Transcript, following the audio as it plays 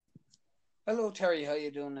Hello, Terry. How you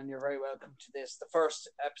doing? And you're very welcome to the first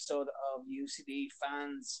episode of UCD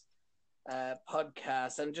Fans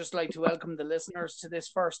Podcast. And just like to welcome the listeners to this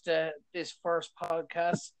first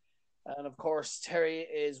podcast. And of course, Terry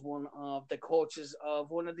is one of the coaches of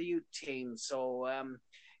one of the youth teams.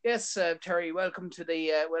 Yes, Terry, welcome to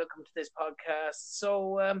this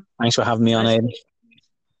podcast. Thanks for having me on, I Aidan. suppose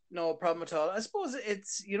no problem at all. I suppose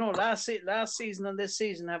it's last season and this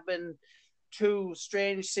season have been two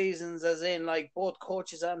strange seasons, as in like both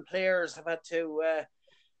coaches and players have had to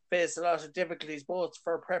face a lot of difficulties, both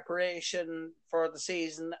for preparation for the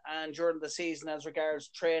season and during the season as regards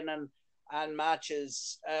training and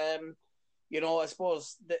matches. I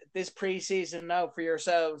suppose this pre-season now for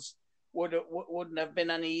yourselves wouldn't have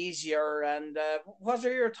been any easier. And what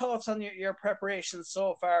are your thoughts on your preparations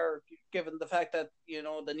so far, given the fact that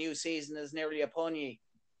the new season is nearly upon you?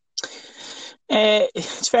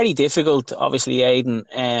 It's very difficult, obviously,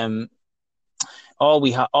 Aidan. All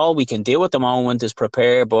we can do at the moment is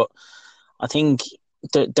prepare, but I think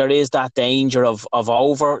there is that danger of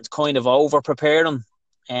over preparing.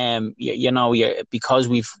 Because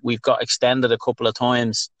we've got extended a couple of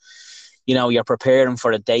times. You're preparing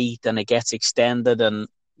for a date and it gets extended, and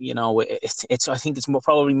it's I think it's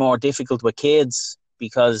probably more difficult with kids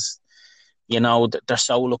because they're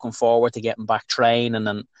so looking forward to getting back training.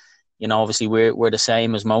 And obviously we're the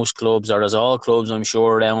same as most clubs, or as all clubs, I'm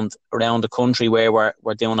sure, around the country, where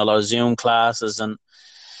we're doing a lot of Zoom classes, and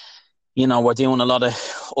we're doing a lot of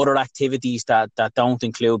other activities that don't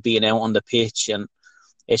include being out on the pitch. And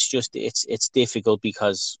it's difficult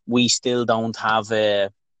because we still don't have a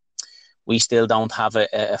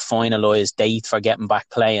finalised date for getting back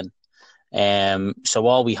playing. So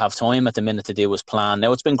all we have time at the minute to do is plan.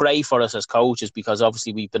 Now, it's been great for us as coaches because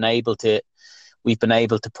obviously we've been able to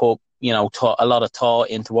put a lot of thought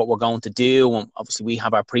into what we're going to do, and obviously we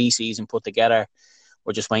have our pre-season put together.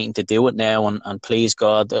 We're just waiting to do it now, and please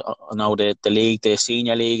God, I know the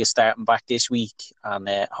senior league is starting back this week, and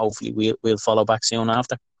hopefully we'll follow back soon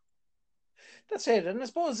after. That's it, and I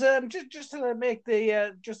suppose just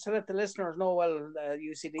to just to let the listeners know, well,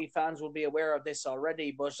 UCD fans will be aware of this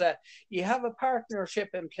already, but you have a partnership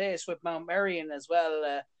in place with Mount Marion as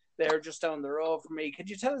well. They're just down the road from me. Could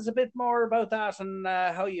you tell us a bit more about that and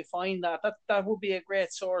how you find that? That would be a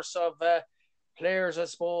great source of players, I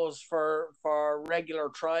suppose, for regular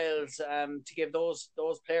trials, to give those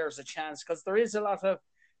players a chance, because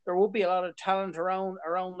there would be a lot of talent around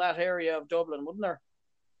that area of Dublin, wouldn't there?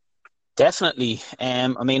 Definitely.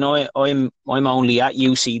 I mean, I'm only at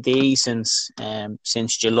UCD since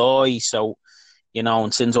July, so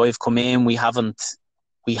and since I've come in, we haven't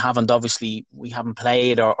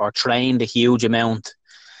played or trained a huge amount.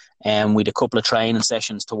 We had a couple of training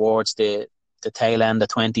sessions towards the tail end of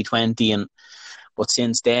 2020, but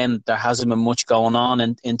since then there hasn't been much going on.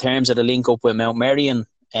 And in terms of the link up with Mount Marion,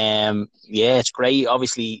 yeah, it's great.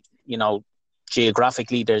 Obviously,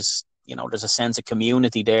 geographically there's a sense of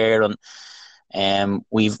community there, and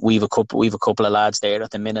we've a couple of lads there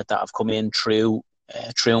at the minute that have come in through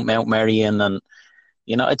Mount Marion. And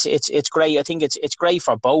it's great. I think it's great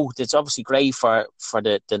for both. It's obviously great for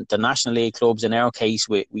the National League clubs, in our case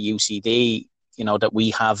with UCD, that we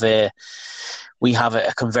have a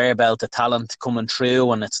conveyor belt of talent coming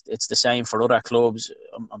through, and it's the same for other clubs.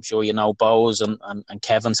 I'm sure Bowes and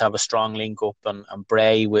Kevin's have a strong link up, and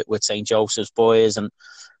Bray with St. Joseph's Boys, and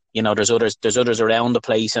there's others around the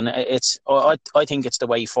place. And I think it's the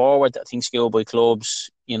way forward. I think schoolboy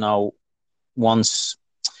clubs, once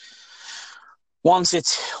once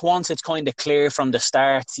it's kind of clear from the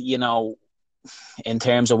start, in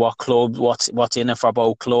terms of what's in it for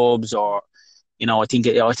both clubs, or I think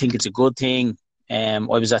it's a good thing. I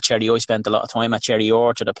was at Cherry. I spent a lot of time at Cherry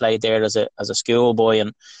Orchard. I played there as a schoolboy,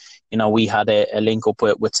 and we had a link up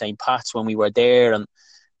with St. Pat's when we were there.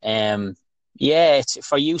 And yeah, it's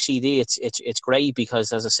for UCD. It's great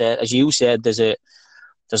because, as you said, there's a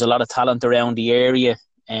lot of talent around the area.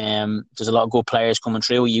 There's a lot of good players coming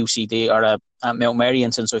through at UCD or at Mount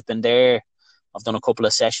Marion since I've been there. I've done a couple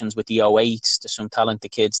of sessions with the O8s. There's some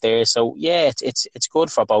talented kids there. So yeah, it's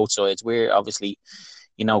good for both sides. We're obviously,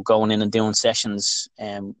 going in and doing sessions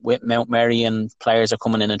with Mount Marion. Players are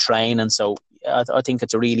coming in and training. So I think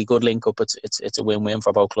it's a really good link up. It's a win-win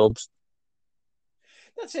for both clubs.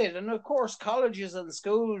 That's it, and of course, colleges and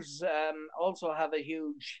schools also have a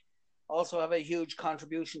huge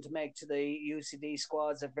contribution to make to the UCD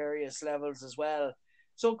squads at various levels as well.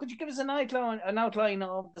 So, could you give us an outline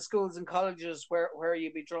of the schools and colleges where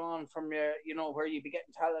you be drawn from your, where you be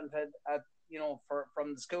getting talented at,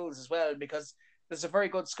 from the schools as well, because there's a very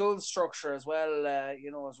good school structure as well,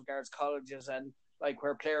 as regards colleges, and like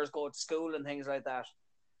where players go to school and things like that.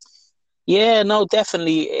 Yeah, no,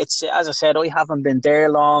 definitely. It's, as I said, I haven't been there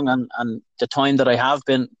long, and the time that I have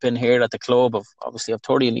been here at the club, I've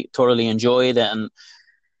thoroughly enjoyed it. And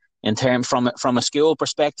in term from a school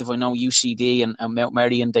perspective, I know UCD and Mount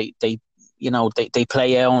Merrion, they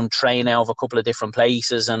play out and train out of a couple of different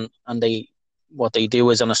places, and they what they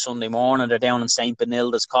do is on a Sunday morning they're down in St.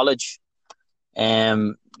 Benilda's College,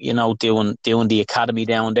 doing the academy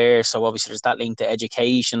down there. So obviously there's that link to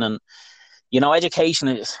education, and education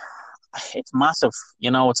it's massive.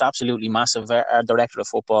 It's absolutely massive. Our director of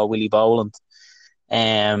football, Willie Boland,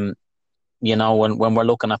 when we're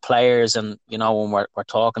looking at players, and when we're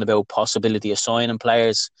talking about possibility of signing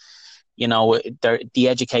players, the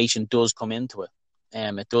education does come into it.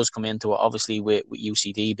 It does come into it. Obviously, with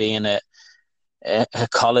UCD being a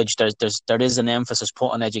college, there is an emphasis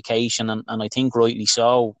put on education, and I think rightly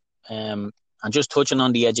so. And just touching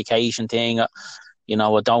on the education thing, I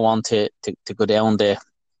don't want to go down the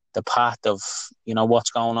path of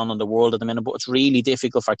what's going on in the world at the minute, but it's really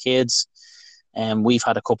difficult for kids. And we've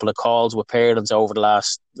had a couple of calls with parents over the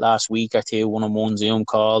last week or two, one-on-one Zoom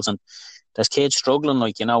calls, and there's kids struggling.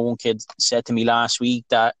 Like, one kid said to me last week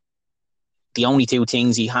that the only two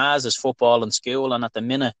things he has is football and school, and at the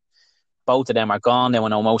minute both of them are gone now. I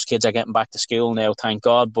know most kids are getting back to school now, thank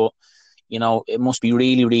God, but it must be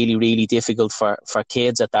really, really, really difficult for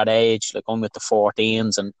kids at that age. Like, I'm with the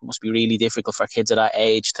 14s, and it must be really difficult for kids at that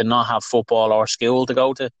age to not have football or school to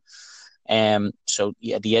go to. So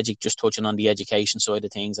yeah, just touching on the education side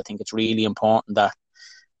of things, I think it's really important that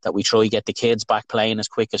we try to get the kids back playing as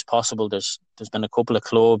quick as possible. There's been a couple of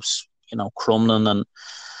clubs, Crumlin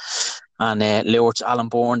and Lewis, Alan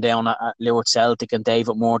Bourne down at Lewis Celtic, and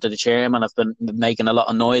David Moore, to the chairman, have been making a lot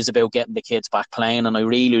of noise about getting the kids back playing, and I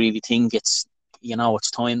really, really think it's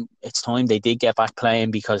time they did get back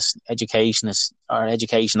playing, because education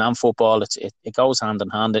and football, it goes hand in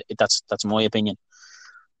hand. That's my opinion.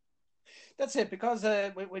 That's it, because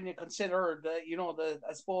when you consider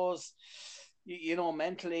I suppose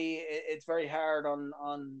mentally it's very hard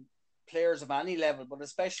on players of any level, but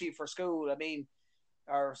especially for school. I mean,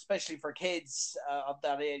 or especially for kids of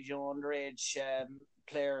that age, underage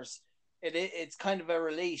players, it's kind of a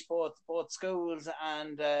release, both schools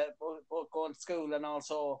and both going to school and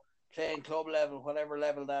also playing club level, whatever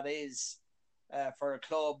level that is, for a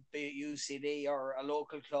club, be it UCD or a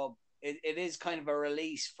local club. It is kind of a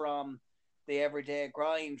release from the everyday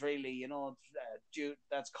grind, really,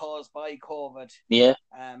 that's caused by COVID. Yeah.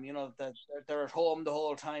 That they're at home the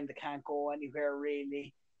whole time, they can't go anywhere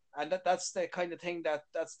really. And that's the kind of thing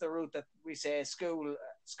that's the route that we say school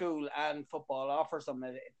and football offers them.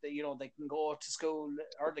 They can go to school,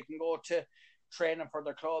 or they can go to training for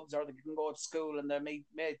their clubs, or they can go to school and they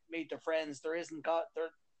meet their friends.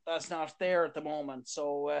 That's not there at the moment.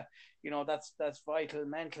 So that's vital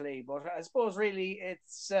mentally. But I suppose really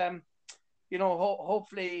it's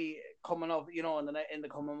hopefully coming up, in the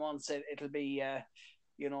coming months, it'll be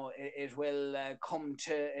it will come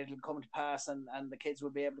to pass, and the kids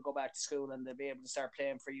will be able to go back to school, and they'll be able to start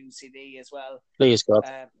playing for UCD as well. Please God.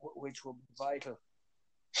 Which will be vital.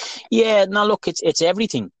 Yeah, no, look, it's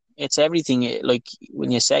everything. It's everything. Like,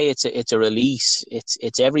 when you say it's a release,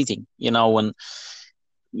 it's everything. And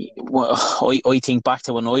I think back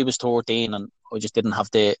to when I was 13, and I just didn't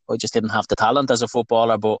have the talent as a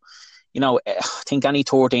footballer. But I think any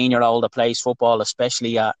 13-year-old that plays football,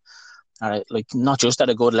 especially at like not just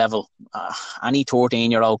at a good level, any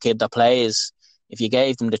 14-year-old kid that plays, if you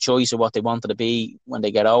gave them the choice of what they wanted to be when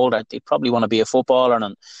they get older, they'd probably want to be a footballer,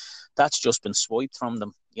 and that's just been swiped from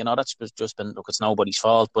them. That's just been, look, it's nobody's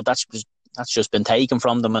fault, but that's just been taken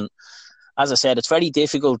from them. And as I said, it's very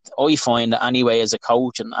difficult, I find, anyway, as a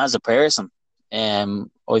coach and as a person. I've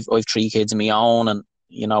 3 kids of my own, and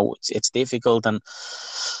it's difficult. And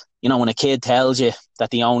when a kid tells you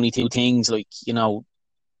that the only 2 things, like,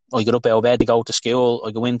 I get up out of bed to go to school,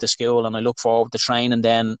 I go into school, and I look forward to training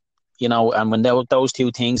then, and when those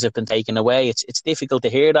 2 things have been taken away, it's difficult to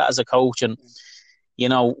hear that as a coach. And,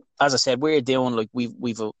 as I said, we're doing, like,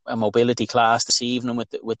 we've a mobility class this evening with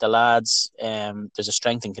the lads. There's a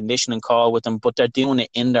strength and conditioning call with them, but they're doing it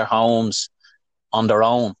in their homes on their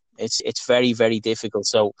own. It's very, very difficult.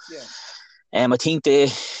 So, I think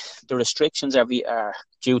the restrictions are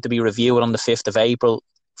due to be reviewed on the 5th of April,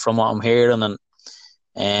 from what I'm hearing,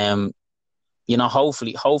 and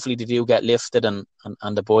hopefully they do get lifted, and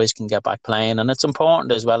the boys can get back playing. And it's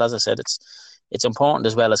important as well, as I said, it's important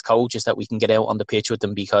as well as coaches that we can get out on the pitch with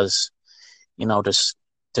them, because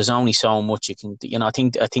there's only so much you can. I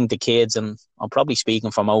think the kids, and I'm probably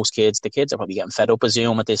speaking for most kids, the kids are probably getting fed up with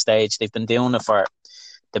Zoom at this stage. They've been doing it for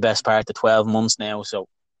the best part of 12 months now. So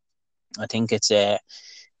I think it's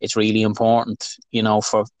really important,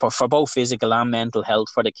 for both physical and mental health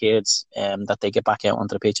for the kids, that they get back out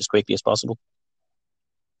onto the pitch as quickly as possible.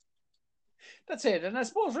 That's it. And I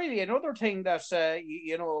suppose really another thing that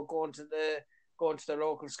going to the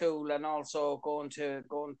local school and also going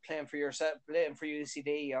playing for yourself, playing for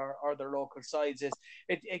UCD or their local sides, is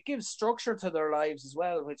it gives structure to their lives as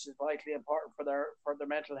well, which is vitally important for their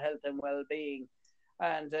mental health and well being.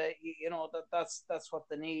 And that's what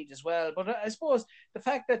they need as well. But I suppose the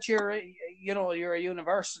fact that you're a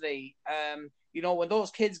university, when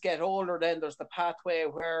those kids get older, then there's the pathway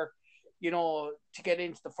where, to get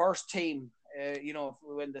into the first team,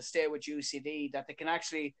 when they stay with UCD, that they can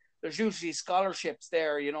actually, there's usually scholarships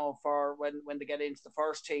there, for when they get into the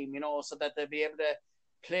first team, so that they'll be able to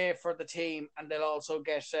play for the team, and they'll also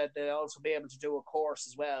be able to do a course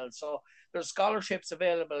as well. So there's scholarships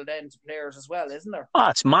available then to players as well, isn't there? Oh,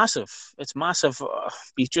 it's massive. It's massive.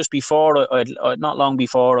 Just before, not long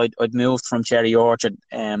before I'd moved from Cherry Orchard,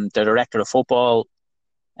 the director of football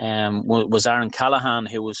was Aaron Callahan,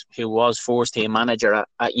 who was first team manager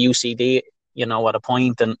at UCD, at a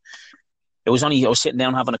point, and I was sitting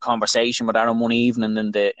down having a conversation with Aaron one evening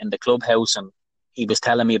in the clubhouse, and he was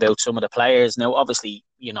telling me about some of the players. Now, obviously,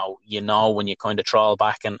 when you kind of trawl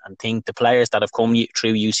back and think the players that have come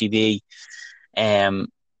through UCD,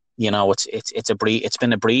 it's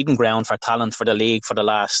been a breeding ground for talent for the league for the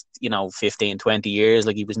last 15, 20 years.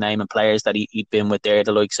 Like, he was naming players that he'd been with there,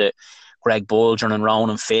 the likes of Greg Bulger and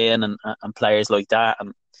Ronan Finn and players like that.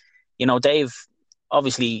 And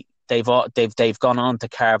they've gone on to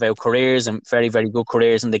carve out careers, and very, very good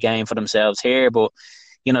careers in the game for themselves here. But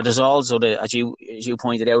there's also as you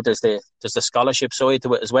pointed out, there's the scholarship side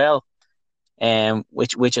to it as well,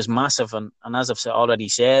 which is massive. And as I've already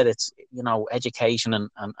said, it's education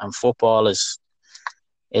and football is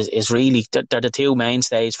really, they're the two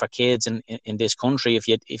mainstays for kids in this country. If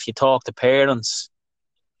you talk to parents,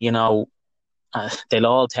 they'll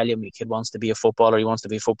all tell you, my kid wants to be a footballer, he wants to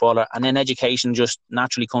be a footballer, and then education just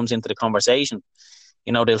naturally comes into the conversation.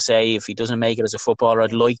 They'll say, if he doesn't make it as a footballer,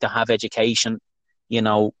 I'd like to have education.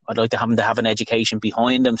 I'd like to have him to have an education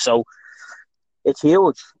behind him. So it's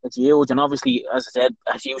huge. It's huge. And obviously, as I said,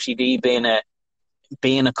 at UCD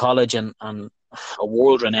being a college and a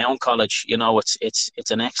world-renowned college, it's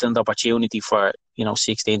an excellent opportunity for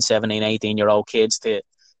 16, 17, 18-year-old kids to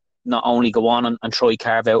not only go on and try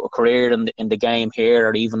carve out a career in the game here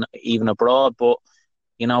or even abroad, but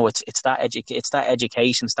it's that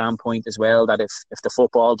education standpoint as well, that if the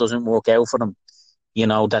football doesn't work out for them,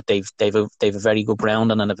 that they've a very good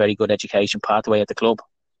grounding and a very good education pathway at the club.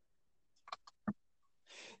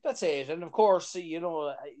 That's it. And of course,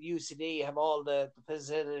 UCD have all the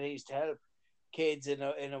facilities to help kids in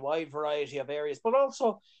a wide variety of areas, but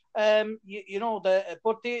also I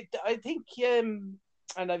think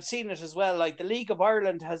and I've seen it as well, like the League of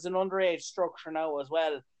Ireland has an underage structure now as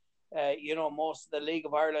well. Most of the League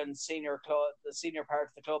of Ireland senior club, the senior part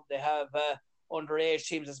of the club, they have underage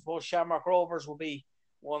teams. I suppose Shamrock Rovers will be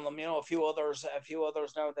one of them. A few others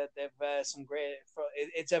now that they've some great.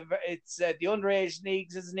 It's the underage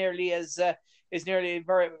leagues is nearly as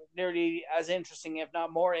interesting, if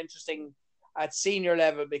not more interesting, at senior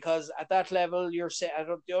level, because at that level at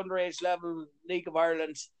the underage level, League of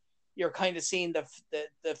Ireland, you're kind of seeing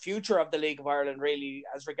the future of the League of Ireland, really,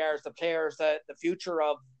 as regards the players, the future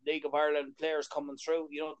of League of Ireland players coming through,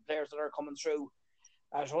 the players that are coming through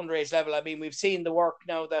at underage level. I mean, we've seen the work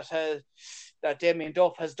now that Damien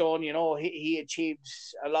Duff has done. He achieved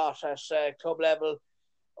a lot at club level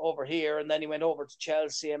over here, and then he went over to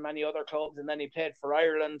Chelsea and many other clubs, and then he played for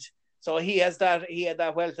Ireland. So he had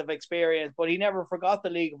that wealth of experience, but he never forgot the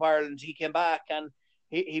League of Ireland. He came back and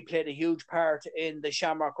he played a huge part in the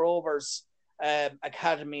Shamrock Rovers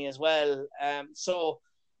academy as well. So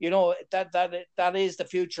that is the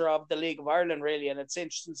future of the League of Ireland, really, and it's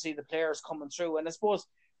interesting to see the players coming through. And I suppose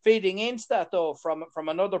feeding into that, though, from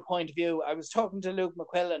another point of view, I was talking to Luke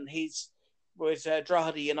McQuillan. He's with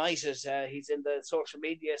Drogheda United. He's in the social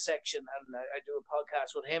media section, and I do a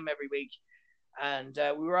podcast with him every week. And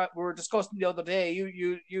we were discussing the other day.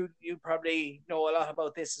 You probably know a lot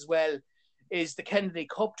about this as well. Is the Kennedy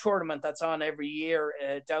Cup tournament that's on every year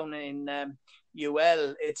down in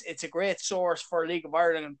UL. It's a great source for League of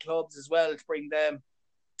Ireland clubs as well, to bring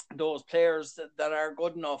those players that are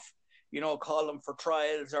good enough, call them for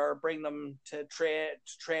trials or bring them to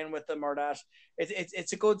train with them, or that.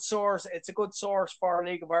 It's a good source. It's a good source for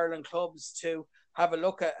League of Ireland clubs to have a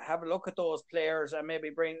look at those players and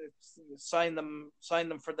maybe sign them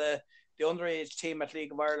for the the underage team at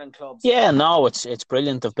League of Ireland clubs. Yeah, no, it's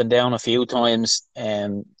brilliant. I've been down a few times,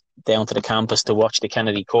 down to the campus to watch the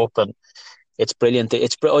Kennedy Cup, and it's brilliant. I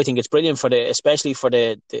think it's brilliant especially for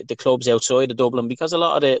the clubs outside of Dublin, because a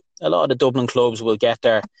lot of the Dublin clubs will get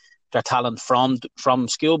their talent from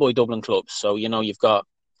schoolboy Dublin clubs. So you've got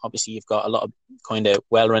a lot of kind of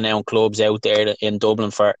well-renowned clubs out there in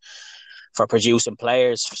Dublin for producing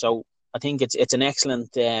players. So I think it's an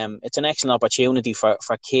excellent opportunity for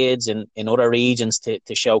kids in other regions to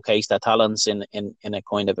showcase their talents in a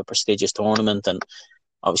kind of a prestigious tournament. And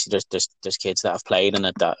obviously there's kids that have played in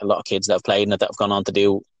it, a lot of kids that have played in it that have gone on to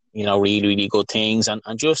do really, really good things. And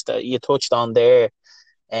just you touched on there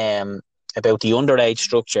about the underage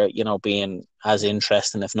structure being as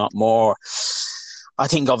interesting, if not more. I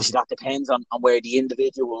think obviously that depends on where the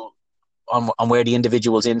individual on where the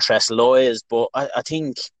individual's interest lies, but I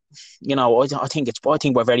think I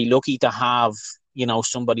think we're very lucky to have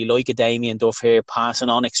somebody like a Damien Duff here passing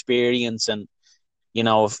on experience, and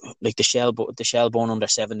like the Shelbourne under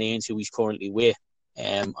 17s who he's currently with.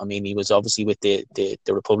 I mean, he was obviously with the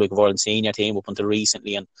Republic of Ireland senior team up until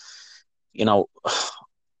recently, and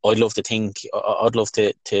I'd love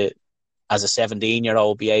to as a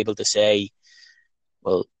 17-year-old be able to say,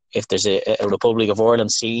 well, if there's a Republic of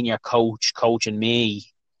Ireland senior coach coaching me,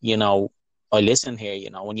 I listen here,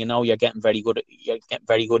 and you're getting very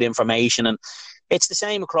good information. And it's the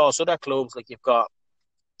same across other clubs. Like you've got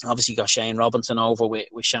Shane Robinson over with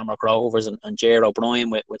Shamrock Rovers, and Ger O'Brien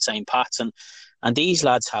with St. Pat's, and these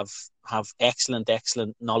lads have excellent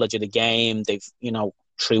knowledge of the game. They've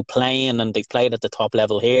through playing, and they've played at the top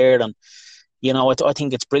level here, and I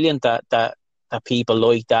think it's brilliant that people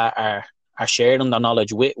like that are sharing their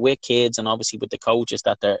knowledge with kids, and obviously with the coaches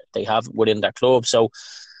that they have within their club. So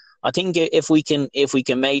I think if we can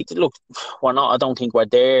make, look, I don't think we're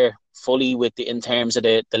there fully in terms of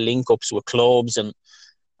the link ups with clubs and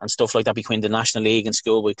stuff like that between the National League and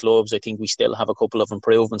schoolboy clubs. I think we still have a couple of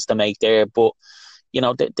improvements to make there. But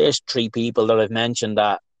there's three people that I've mentioned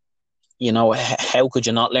that how could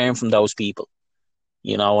you not learn from those people?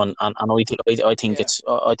 And I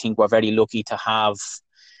think we're very lucky to have.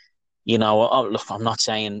 Look, I'm not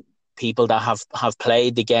saying people that have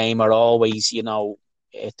played the game are always,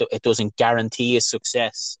 it doesn't guarantee a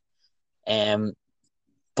success,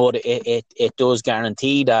 but it does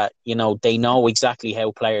guarantee that they know exactly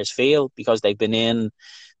how players feel, because they've been in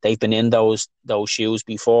those shoes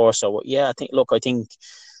before. So yeah, I think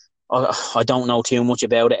I don't know too much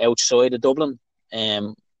about it outside of Dublin.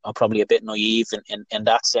 I'm probably a bit naive in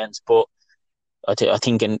that sense, but I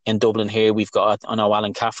think in Dublin here we've got, I know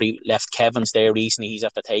Alan Caffrey left Kevin's there recently. He's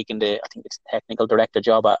after taking the technical director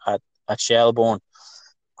job at Shelbourne.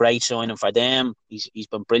 Great signing for them. He's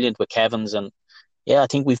been brilliant with Kevin's, and yeah, I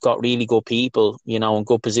think we've got really good people, in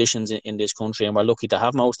good positions in this country, and we're lucky to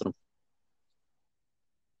have most of them.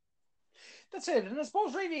 That's it. And I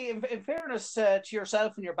suppose really, in fairness to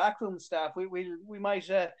yourself and your backroom staff, we might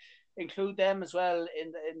include them as well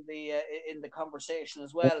in the conversation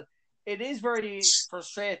as well. It is very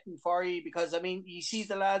frustrating for you, because I mean, you see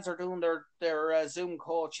the lads are doing their Zoom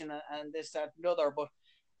coaching and this, that, and the other, but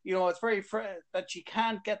it's very that you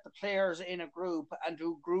can't get the players in a group and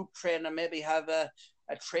do group training, maybe have a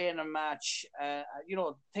training match,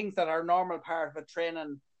 things that are normal part of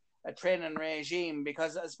a training regime,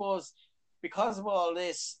 because I suppose because of all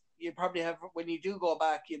this, you probably have, when you do go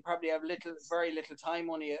back, you probably have very little time,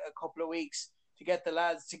 only a couple of weeks, to get the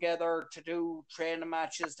lads together to do training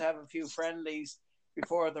matches, to have a few friendlies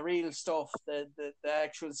before the real stuff, the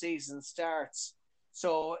actual season starts.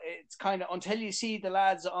 So it's kind of, until you see the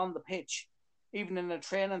lads on the pitch, even in a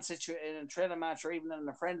training match, or even in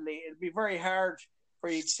a friendly, it'd be very hard for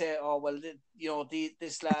you to say, oh well,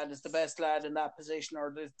 this lad is the best lad in that position,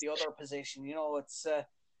 or the other position.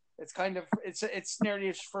 It's kind of it's nearly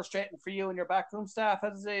as frustrating for you and your backroom staff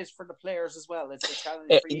as it is for the players as well. It's a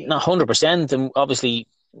challenge for you. 100%, and obviously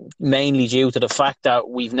mainly due to the fact that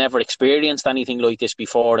we've never experienced anything like this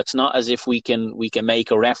before. It's not as if we can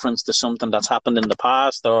make a reference to something that's happened in the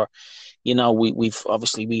past, or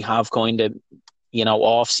we have kind of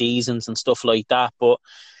off seasons and stuff like that. But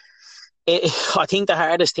I think the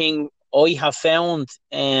hardest thing I have found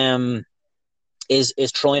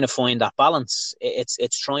is trying to find that balance.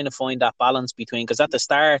 It's trying to find that balance between, because at the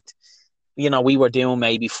start, we were doing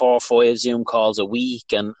maybe 4 or 5 Zoom calls a week,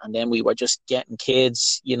 and then we were just getting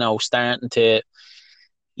kids, starting to,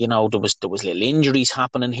 there was little injuries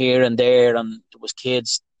happening here and there, and there was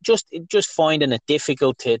kids just finding it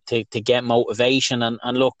difficult to get motivation.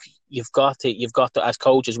 And look, you've got to, as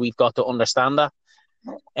coaches, we've got to understand that.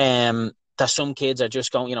 that some kids are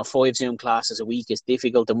just going, 5 Zoom classes a week is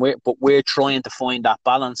difficult, and we're trying to find that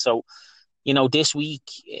balance. So, this week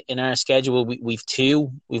in our schedule, we've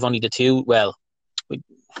only the two, well,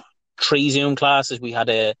 3 Zoom classes. We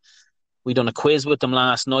done a quiz with them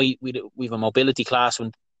last night. We've a mobility class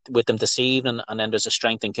with them this evening, and then there's a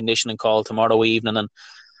strength and conditioning call tomorrow evening. And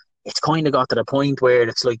it's kind of got to the point where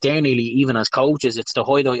it's like they're nearly, even as coaches, it's the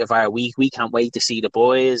highlight of our week. We can't wait to see the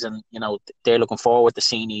boys, and they're looking forward to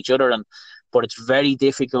seeing each other. But it's very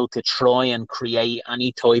difficult to try and create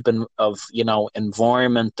any type of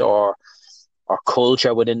environment or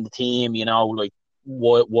culture within the team, like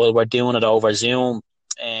while we're doing it over Zoom.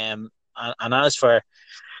 And as for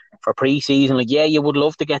pre-season, like, yeah, you would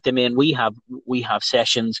love to get them in. We have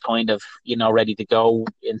sessions kind of ready to go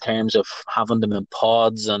in terms of having them in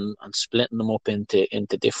pods and splitting them up into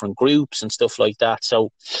different groups and stuff like that.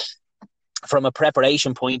 So from a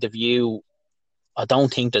preparation point of view, I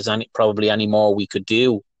don't think there's probably any more we could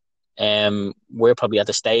do. We're probably at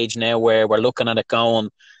the stage now where we're looking at it going,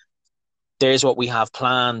 there's what we have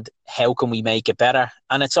planned. How can we make it better?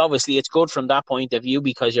 And it's good from that point of view,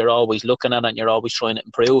 because you're always looking at it and you're always trying to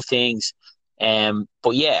improve things.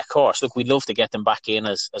 But yeah, of course, look, we'd love to get them back in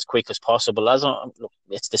as quick as possible. Look,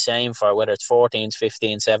 it's the same for whether it's 14s,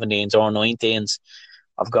 15s, 17s or 19s.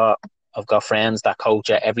 I've got friends that coach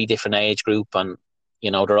at every different age group, and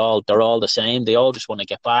they're all the same. They all just want to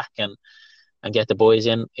get back and get the boys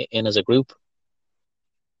in as a group.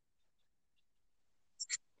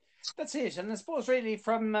 That's it. And I suppose really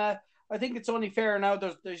from I think it's only fair now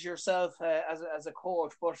there's yourself as a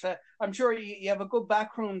coach, but I'm sure you have a good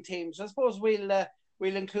backroom team. So I suppose we'll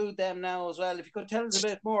include them now as well. If you could tell us a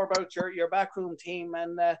bit more about your backroom team,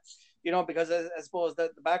 and because I suppose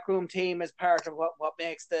that the backroom team is part of what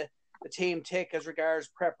makes the team tick as regards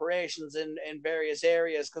preparations in various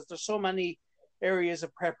areas, because there's so many areas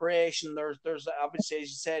of preparation. There's obviously, as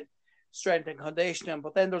you said, strength and conditioning,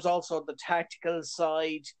 but then there's also the tactical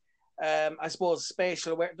side. I suppose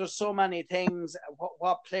spatial aware. There's so many things.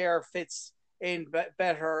 What player fits in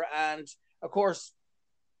better, and of course,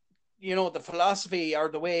 the philosophy or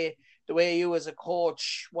the way you as a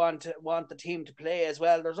coach want the team to play as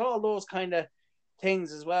well. There's all those kind of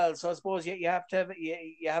things as well. So I suppose you have to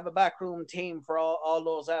have a backroom team for all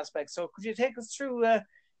those aspects. So could you take us through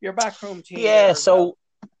your backroom team? Yeah. So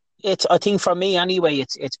I think for me anyway,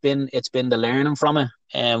 it's been the learning from it.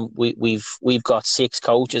 We've got 6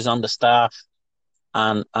 coaches on the staff,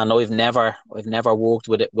 and I've never worked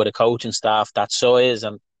with a coaching staff that size.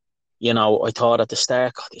 And I thought at the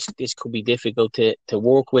start, God, this could be difficult to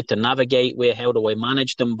work with, to navigate with. How do I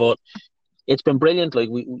manage them? But it's been brilliant. Like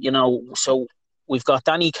so we've got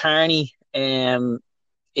Danny Carney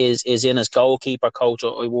is in as goalkeeper coach.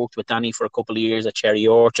 I worked with Danny for a couple of years at Cherry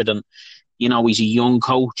Orchard, and he's a young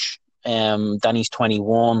coach. Danny's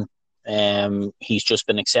 21. He's just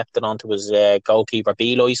been accepted onto his goalkeeper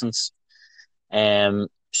B license.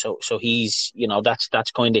 So he's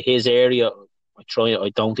that's kind of his area.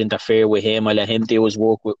 I don't interfere with him. I let him do his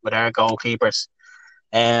work with our goalkeepers.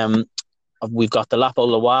 We've got the Lapo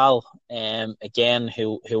Lawal, again,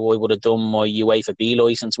 who I would have done my UEFA B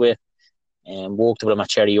license with, and worked with him at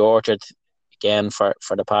Cherry Orchard again for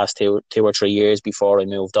the past 2 or 3 years before I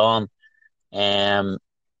moved on.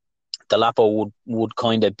 The Lapo would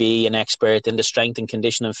kind of be an expert in the strength and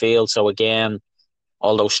conditioning field. So again,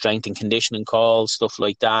 all those strength and conditioning calls, stuff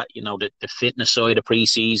like that, the fitness side of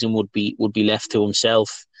pre-season would be left to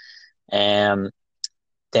himself. Then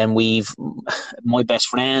my best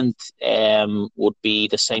friend would be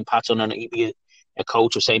the St. Pat's a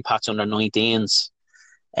coach of St. Pat's under 19s.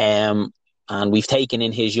 And we've taken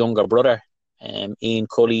in his younger brother, Ian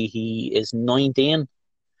Cully. He is 19.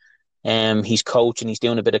 He's coaching. He's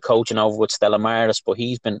doing a bit of coaching over with Stella Maris, but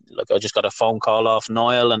he's been I just got a phone call off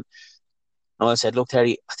Niall, and Niall said, "Look,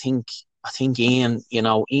 Terry, I think Ian,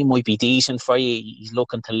 Ian might be decent for you. He's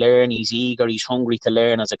looking to learn. He's eager. He's hungry to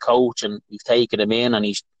learn as a coach, and we've taken him in, and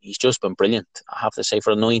he's just been brilliant. I have to say,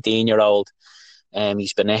 for a 19-year-old,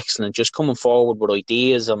 he's been excellent. Just coming forward with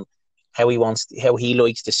ideas and how he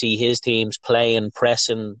likes to see his teams playing,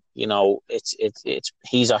 pressing.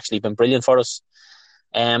 He's actually been brilliant for us."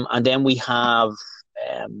 And then we have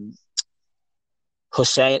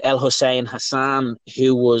Hussein Hassan,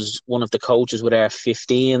 who was one of the coaches with our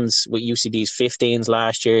 15s, with UCD's 15s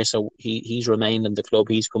last year. So he's remained in the club.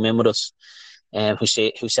 He's come in with us.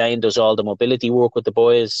 Hussein does all the mobility work with the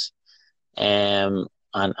boys. And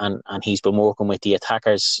he's been working with the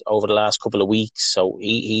attackers over the last couple of weeks. So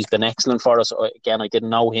he's been excellent for us. Again, I didn't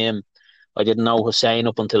know him. I didn't know Hussein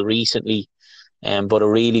up until recently. But a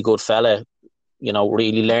really good fella.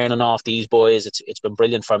 really learning off these boys. It's been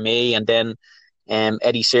brilliant for me. And then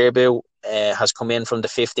Eddie Serbu has come in from the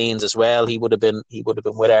 15s as well. He would have been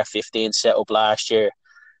with our 15 set up last year.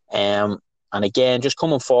 And again, just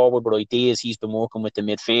coming forward with ideas. He's been working with the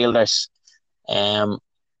midfielders.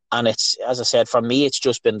 And it's, as I said, for me, it's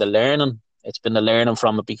just been the learning. It's been the learning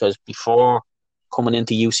from it, because before coming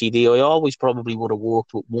into UCD, I always probably would have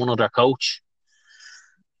worked with one other coach,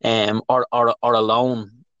 or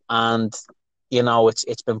alone. And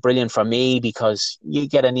it's been brilliant for me, because you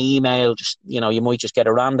get an email, just you might just get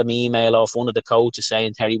a random email off one of the coaches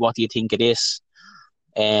saying, "Terry, what do you think of this?"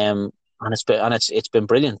 And it's been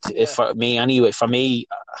brilliant. Yeah. For me anyway. For me,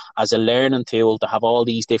 as a learning tool, to have all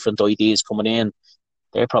these different ideas coming in,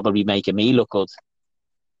 they're probably making me look good.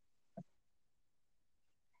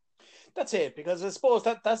 That's it, because I suppose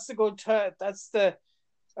that's the good. I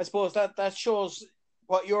suppose that shows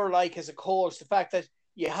what you're like as a coach. The fact that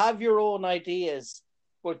you have your own ideas,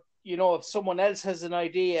 but if someone else has an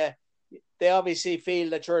idea, they obviously feel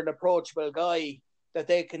that you're an approachable guy, that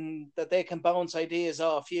they can bounce ideas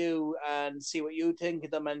off you and see what you think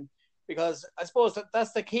of them. And because I suppose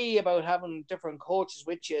that's the key about having different coaches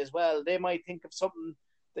with you as well. They might think of something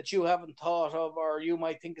that you haven't thought of, or you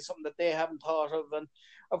might think of something that they haven't thought of. And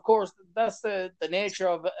of course, that's the nature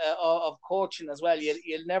of coaching as well.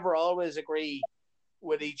 You'll never always agree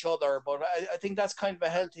with each other, but I think that's kind of a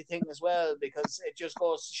healthy thing as well, because it just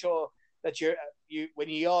goes to show that you when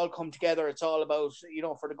you all come together, it's all about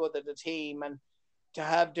for the good of the team, and to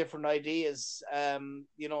have different ideas.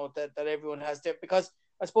 That everyone has different, because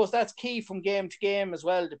I suppose that's key from game to game as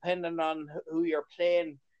well, depending on who you're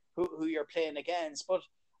playing, who you're playing against. But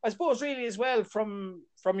I suppose really as well, from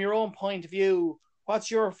your own point of view, what's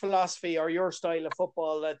your philosophy or your style of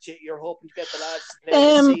football that you're hoping to get the lads to play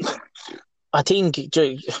this season? I think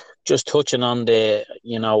just touching on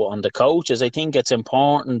on the coaches, I think it's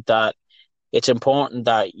important that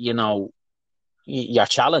you're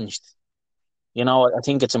challenged. I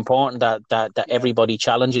think it's important that everybody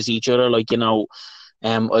challenges each other. I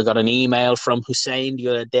got an email from Hussein the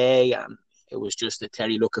other day, and it was just that,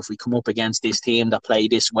 "Terry, look, if we come up against this team that play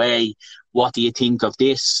this way, what do you think of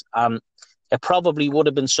this?" It probably would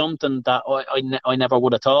have been something that I never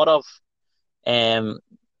would have thought of.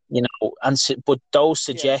 But those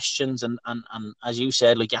suggestions and as you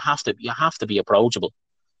said, you have to be approachable.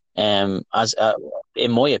 As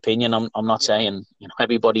in my opinion, I'm not saying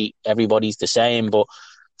everybody's the same, but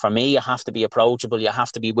for me, you have to be approachable. You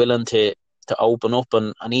have to be willing to open up,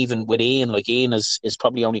 and even with Ian, Ian is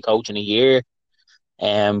probably only coaching a year.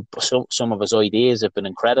 But some of his ideas have been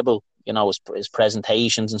incredible. His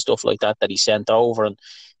presentations and stuff like that he sent over, and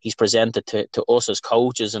he's presented to us as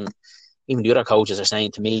coaches, and even the other coaches are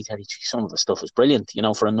saying to me, "Terry, some of the stuff is brilliant."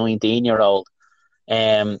 For a 19-year-old.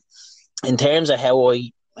 In terms of how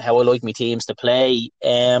I like my teams to play,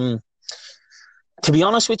 to be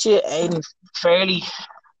honest with you, fairly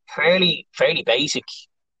basic.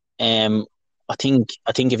 I think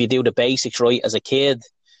if you do the basics right as a kid,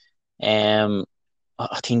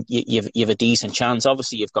 I think you've a decent chance.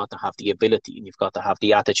 Obviously, you've got to have the ability and you've got to have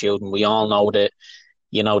the attitude, and we all know that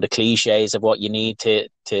the cliches of what you need to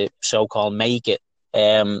so-called make it.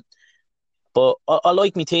 But I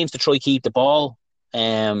like my teams to try keep the ball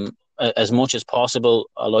as much as possible.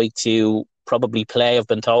 I like to probably play. I've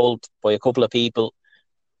been told by a couple of people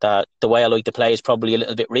that the way I like to play is probably a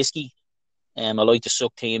little bit risky. I like to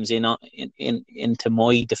suck teams into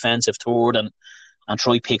my defensive third and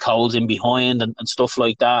try pick holes in behind and stuff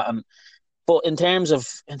like that. But in terms of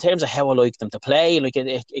how I like them to play,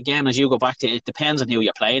 again, as you go back to it, depends on who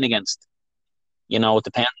you're playing against. It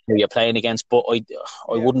depends on who you're playing against. But I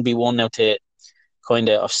wouldn't be one now to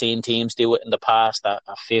I've seen teams do it in the past at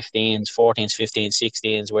 15s, 14s, 15s,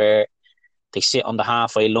 16s, where they sit on the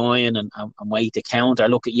halfway line and wait to counter.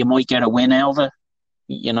 Look, you might get a win out of it.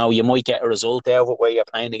 You might get a result out of it where you're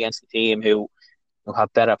playing against a team who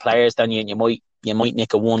have better players than you, and you might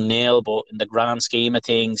nick a 1-0, but in the grand scheme of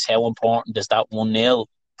things, how important is that 1-0?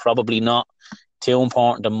 Probably not too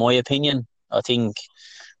important, in my opinion. I think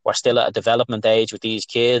we're still at a development age with these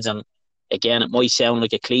kids, and again, it might sound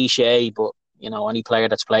like a cliche, but any player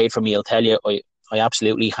that's played for me will tell you I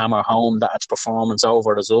absolutely hammer home that it's performance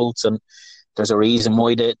over results, and there's a reason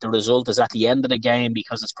why the result is at the end of the game,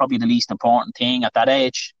 because it's probably the least important thing at that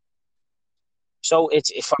age. So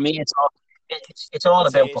for me, it's all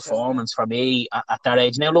about performance for me at that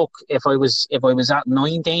age. Now, look, if I was at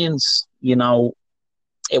 19s,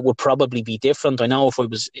 it would probably be different. I know if I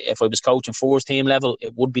was coaching first team level,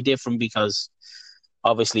 it would be different, because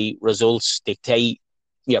obviously results dictate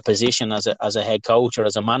your position as a head coach or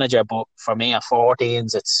as a manager. But for me at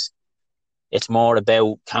 14s, It's more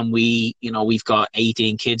about, can we, we've got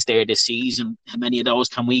 18 kids there this season. How many of those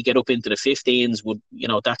can we get up into the 15s?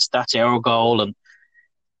 That's our goal. And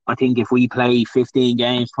I think if we play 15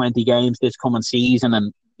 games, 20 games this coming season,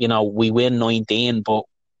 and we win 19, but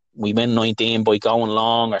we win 19 by going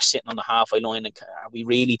long or sitting on the halfway line, are we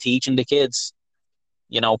really teaching the kids?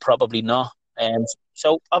 Probably not.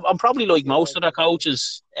 So I'm probably like most of the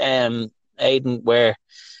coaches, Aidan, where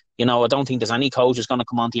I don't think there's any coach who's going to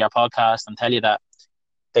come onto your podcast and tell you that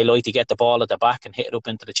they like to get the ball at the back and hit it up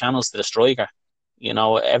into the channels to the striker.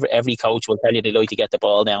 Every coach will tell you they like to get the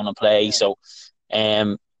ball down and play. Yeah. So,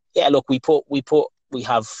 look, we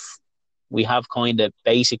have kind of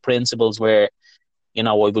basic principles where,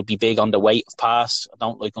 I would be big on the weight of pass. I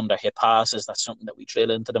don't like under hip passes. That's something that we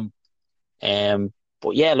drill into them.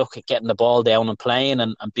 But yeah, look at getting the ball down and playing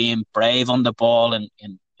and being brave on the ball in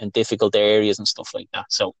difficult areas and stuff like that.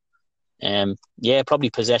 So, probably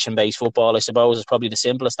possession-based football, I suppose, is probably the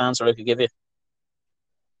simplest answer I could give you.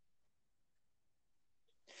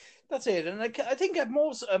 That's it, and I think at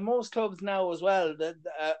most clubs now as well, that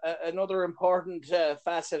another important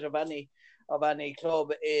facet of any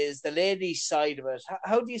club is the ladies' side of it.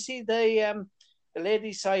 How do you see the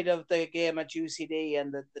ladies' side of the game at UCD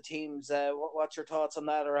and the teams? What's your thoughts on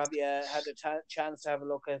that, or have you had a chance to have a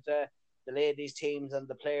look at the ladies' teams and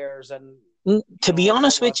the players? And to be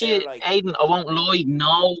honest with you, like? Aidan, I won't lie,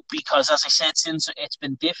 no, because as I said, since it's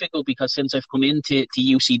been difficult, because since I've come into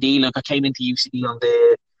UCD, like I came into UCD on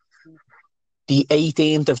the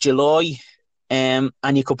 18th of July, and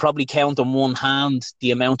you could probably count on one hand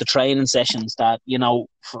the amount of training sessions that,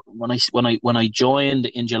 when I joined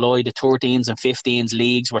in July, the 13s and 15s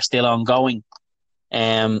leagues were still ongoing,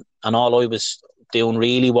 and all I was doing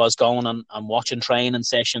really was going and watching training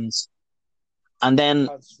sessions. And then,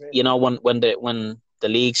 when the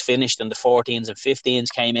leagues finished and the 14s and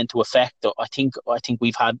 15s came into effect, I think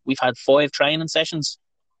we've had 5 training sessions,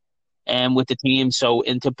 with the team. So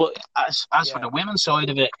but as for the women's side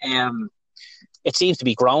of it, it seems to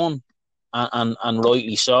be growing, and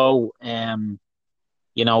rightly so.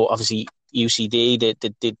 Obviously UCD,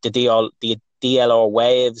 the DLR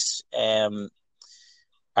Waves,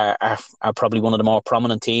 are probably one of the more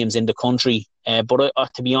prominent teams in the country. But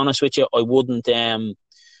to be honest with you, I wouldn't. There's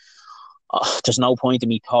no point in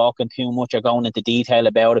me talking too much or going into detail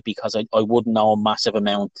about it, because I wouldn't know a massive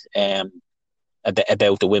amount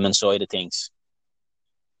about the women's side of things.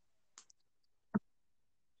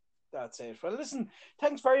 That's it. Well, listen,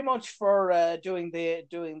 thanks very much for doing the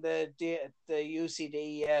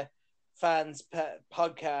UCD fans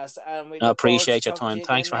podcast, and we appreciate your time.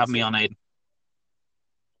 Thanks for having me on, Aidan.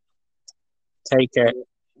 Take care.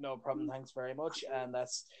 No problem. Thanks very much. And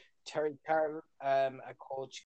that's Terry Carroll, a coach